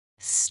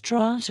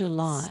Strata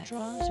Life.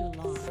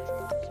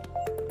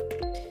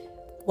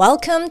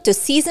 Welcome to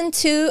Season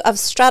 2 of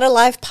Strata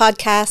Life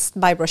Podcast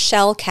by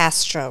Rochelle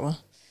Castro,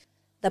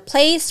 the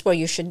place where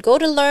you should go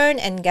to learn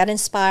and get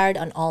inspired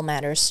on all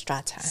matters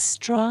strata.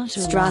 Strata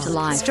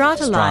Life.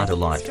 Strata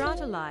Life.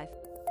 Strata Life.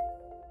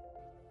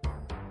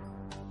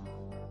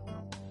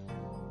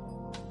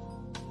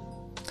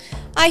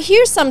 I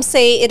hear some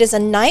say it is a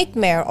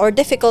nightmare or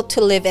difficult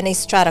to live in a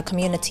strata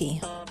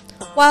community,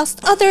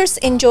 whilst others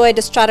enjoy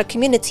the strata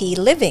community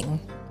living.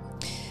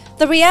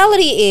 The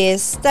reality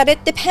is that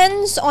it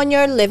depends on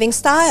your living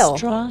style.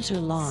 Strata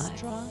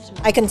Life.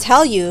 I can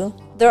tell you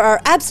there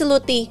are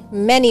absolutely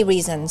many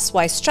reasons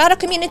why strata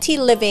community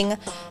living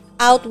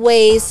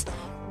outweighs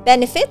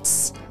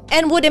benefits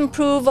and would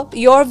improve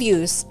your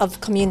views of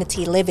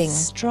community living.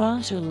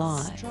 Strata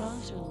Life.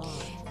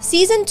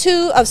 Season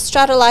 2 of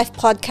Strata Life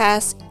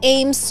Podcast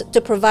aims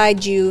to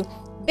provide you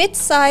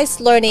bit-sized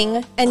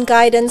learning and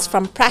guidance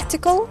from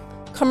practical,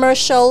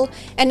 commercial,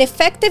 and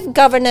effective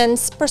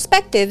governance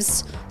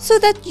perspectives so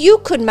that you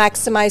could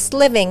maximize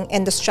living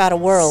in the strata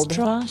world.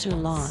 Strata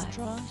Life.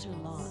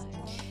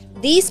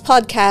 These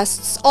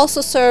podcasts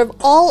also serve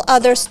all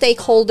other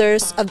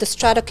stakeholders of the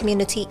strata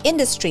community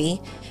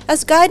industry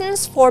as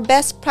guidance for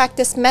best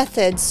practice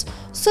methods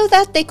so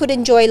that they could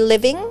enjoy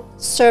living,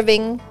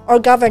 serving, or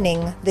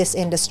governing this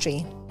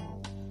industry.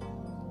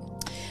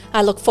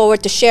 I look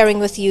forward to sharing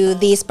with you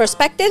these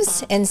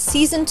perspectives in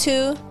Season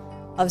 2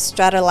 of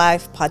Strata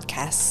Life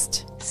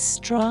Podcast.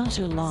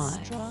 Strata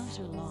Life.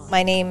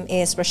 My name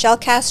is Rochelle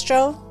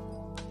Castro,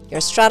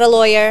 your strata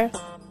lawyer.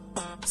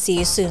 See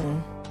you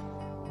soon.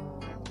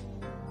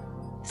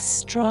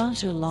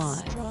 Strata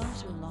Life.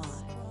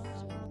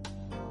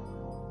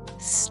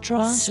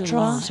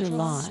 Strata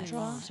Life.